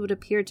 I found what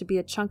appeared to be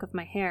a chunk of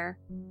my hair.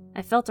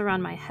 I felt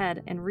around my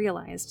head and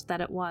realized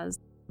that it was.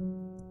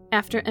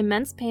 After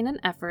immense pain and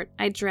effort,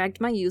 I dragged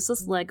my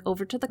useless leg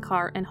over to the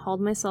car and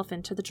hauled myself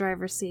into the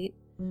driver's seat.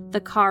 The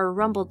car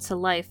rumbled to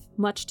life,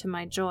 much to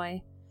my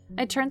joy.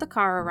 I turned the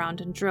car around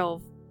and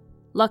drove.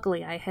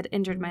 Luckily, I had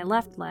injured my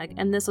left leg,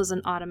 and this was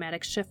an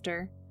automatic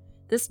shifter.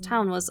 This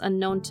town was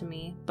unknown to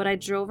me, but I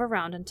drove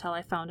around until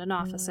I found an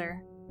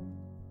officer.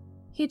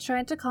 He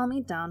tried to calm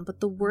me down, but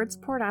the words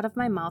poured out of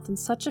my mouth in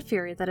such a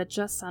fury that it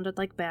just sounded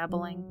like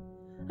babbling.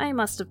 I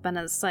must have been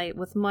a sight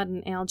with mud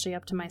and algae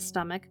up to my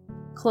stomach,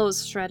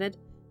 clothes shredded,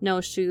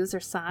 no shoes or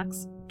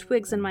socks,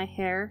 twigs in my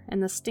hair,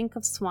 and the stink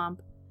of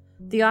swamp.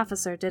 The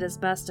officer did his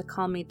best to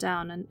calm me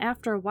down, and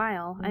after a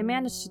while, I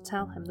managed to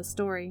tell him the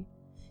story.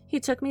 He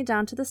took me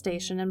down to the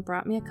station and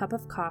brought me a cup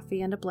of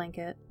coffee and a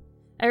blanket.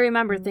 I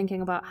remember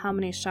thinking about how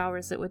many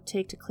showers it would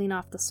take to clean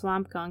off the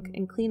swamp gunk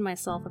and clean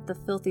myself of the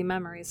filthy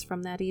memories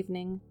from that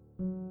evening.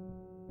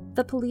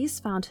 The police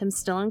found him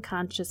still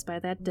unconscious by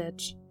that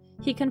ditch.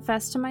 He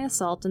confessed to my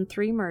assault and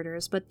 3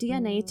 murders, but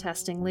DNA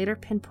testing later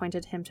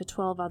pinpointed him to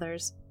 12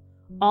 others.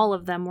 All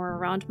of them were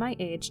around my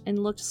age and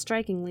looked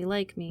strikingly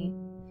like me.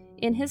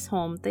 In his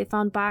home, they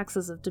found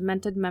boxes of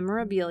demented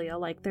memorabilia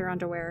like their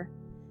underwear.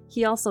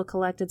 He also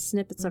collected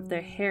snippets of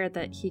their hair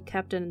that he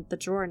kept in the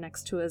drawer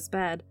next to his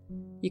bed.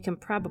 You can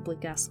probably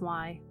guess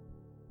why.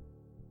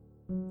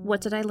 What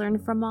did I learn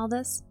from all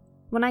this?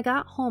 When I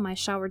got home, I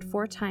showered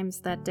 4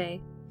 times that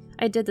day.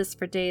 I did this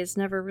for days,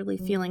 never really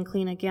feeling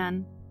clean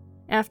again.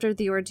 After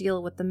the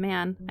ordeal with the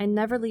man, I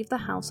never leave the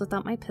house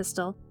without my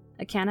pistol,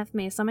 a can of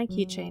mace on my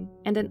keychain,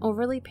 and an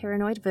overly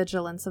paranoid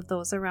vigilance of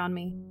those around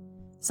me.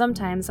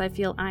 Sometimes I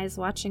feel eyes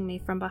watching me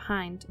from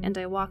behind, and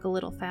I walk a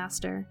little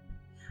faster.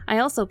 I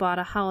also bought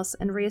a house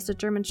and raised a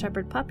German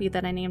Shepherd puppy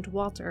that I named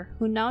Walter,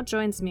 who now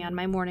joins me on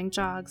my morning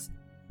jogs.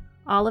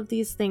 All of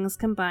these things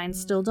combined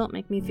still don't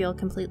make me feel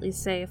completely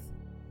safe.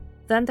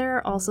 Then there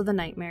are also the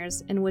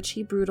nightmares, in which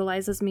he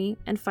brutalizes me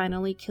and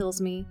finally kills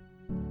me.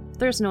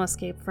 There's no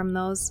escape from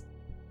those.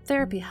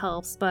 Therapy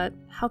helps, but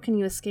how can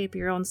you escape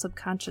your own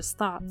subconscious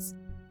thoughts?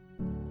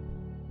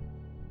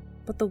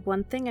 But the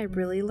one thing I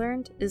really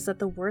learned is that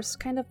the worst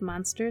kind of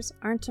monsters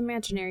aren't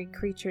imaginary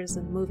creatures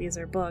in movies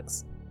or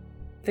books.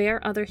 They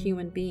are other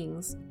human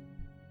beings.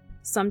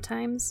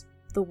 Sometimes,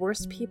 the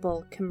worst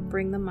people can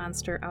bring the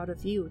monster out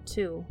of you,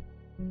 too.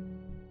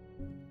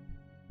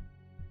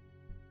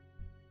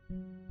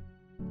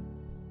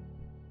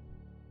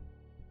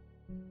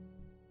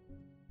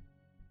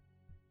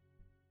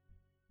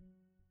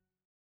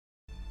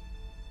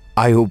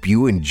 I hope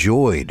you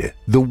enjoyed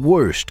The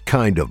Worst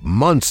Kind of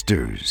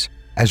Monsters,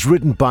 as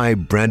written by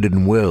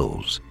Brandon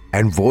Wills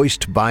and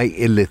voiced by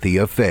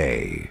Ilithia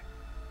Faye.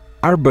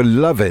 Our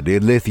beloved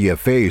Ilithia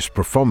Faye's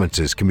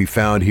performances can be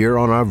found here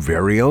on our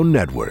very own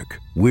network.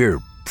 We're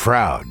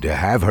proud to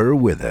have her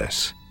with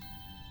us.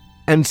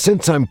 And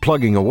since I'm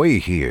plugging away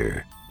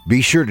here,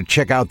 be sure to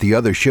check out the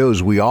other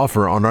shows we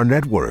offer on our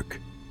network.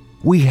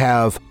 We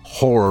have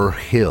Horror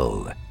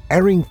Hill,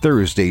 airing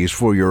Thursdays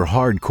for your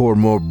hardcore,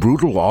 more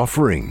brutal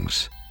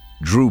offerings.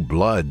 Drew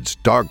Blood's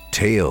Dark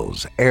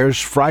Tales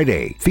airs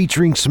Friday,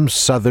 featuring some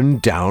southern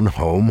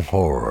down-home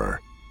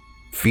horror.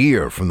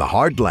 Fear from the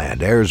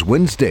Heartland airs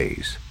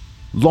Wednesdays.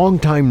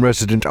 Longtime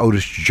resident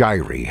Otis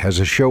Gyrie has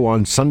a show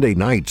on Sunday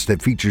nights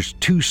that features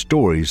 2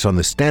 stories on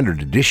the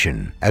Standard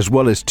Edition, as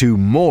well as 2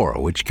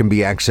 more which can be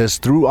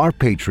accessed through our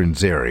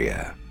patrons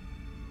area.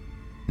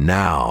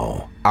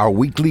 Now, our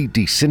weekly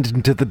Descent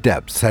into the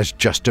Depths has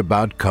just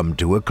about come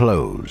to a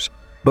close.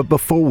 But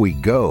before we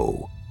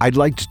go, I'd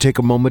like to take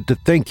a moment to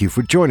thank you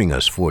for joining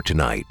us for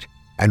tonight,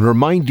 and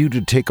remind you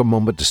to take a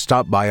moment to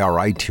stop by our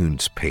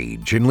iTunes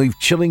page and leave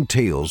Chilling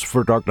Tales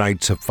for Dark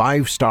Nights a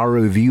 5-star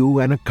review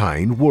and a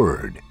kind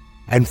word.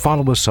 And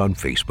follow us on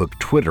Facebook,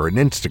 Twitter, and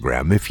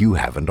Instagram if you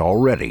haven't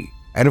already.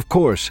 And of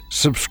course,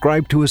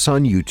 subscribe to us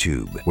on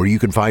YouTube, where you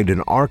can find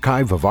an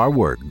archive of our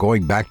work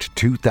going back to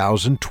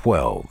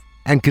 2012.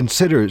 And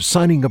consider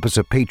signing up as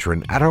a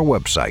patron at our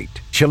website,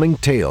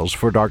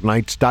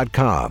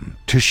 chillingtalesfordarknights.com,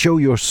 to show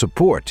your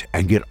support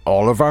and get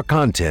all of our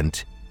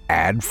content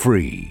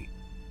ad-free.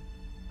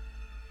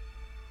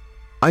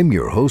 I'm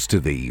your host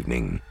of the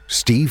evening,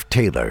 Steve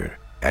Taylor,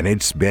 and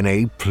it's been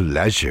a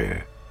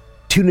pleasure.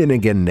 Tune in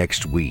again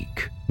next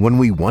week when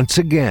we once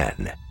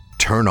again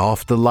turn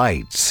off the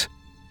lights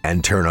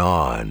and turn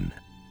on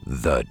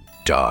the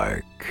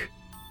dark.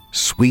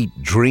 Sweet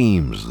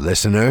dreams,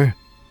 listener.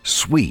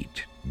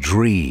 Sweet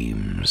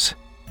dreams.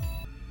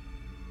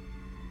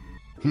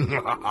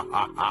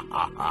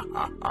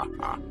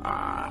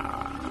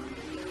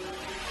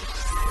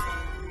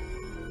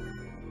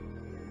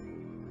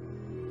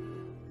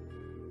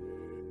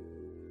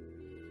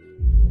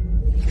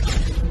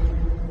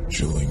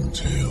 Chilling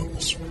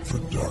Tales for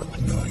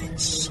Dark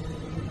Nights.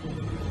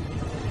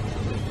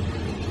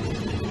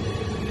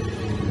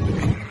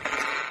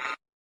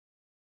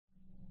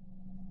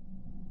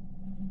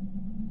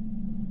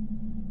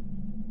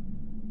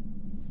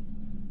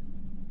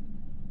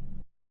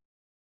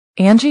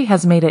 Angie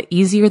has made it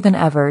easier than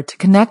ever to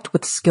connect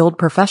with skilled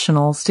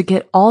professionals to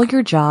get all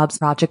your jobs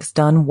projects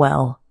done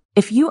well.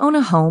 If you own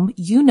a home,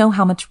 you know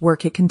how much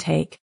work it can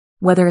take,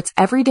 whether it's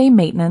everyday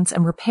maintenance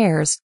and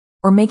repairs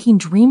or making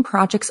dream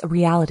projects a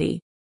reality.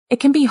 It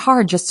can be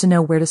hard just to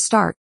know where to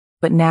start,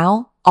 but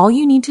now all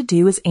you need to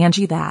do is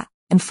Angie that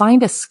and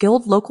find a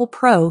skilled local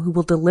pro who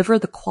will deliver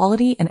the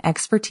quality and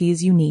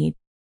expertise you need.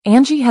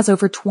 Angie has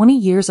over 20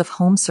 years of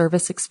home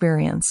service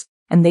experience,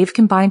 and they've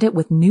combined it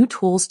with new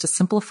tools to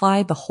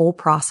simplify the whole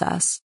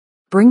process.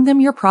 Bring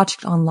them your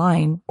project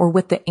online or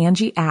with the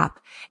Angie app,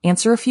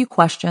 answer a few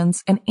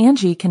questions, and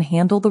Angie can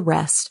handle the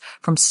rest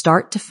from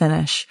start to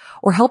finish,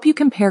 or help you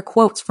compare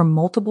quotes from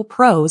multiple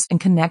pros and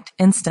connect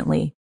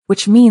instantly,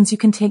 which means you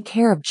can take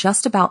care of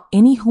just about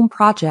any home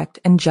project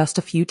in just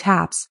a few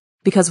taps.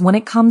 Because when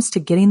it comes to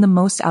getting the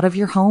most out of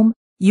your home,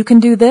 you can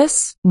do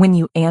this when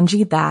you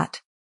Angie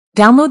that.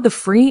 Download the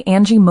free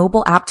Angie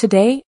mobile app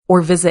today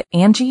or visit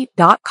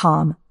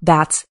Angie.com.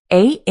 That's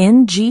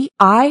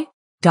ANGI.com.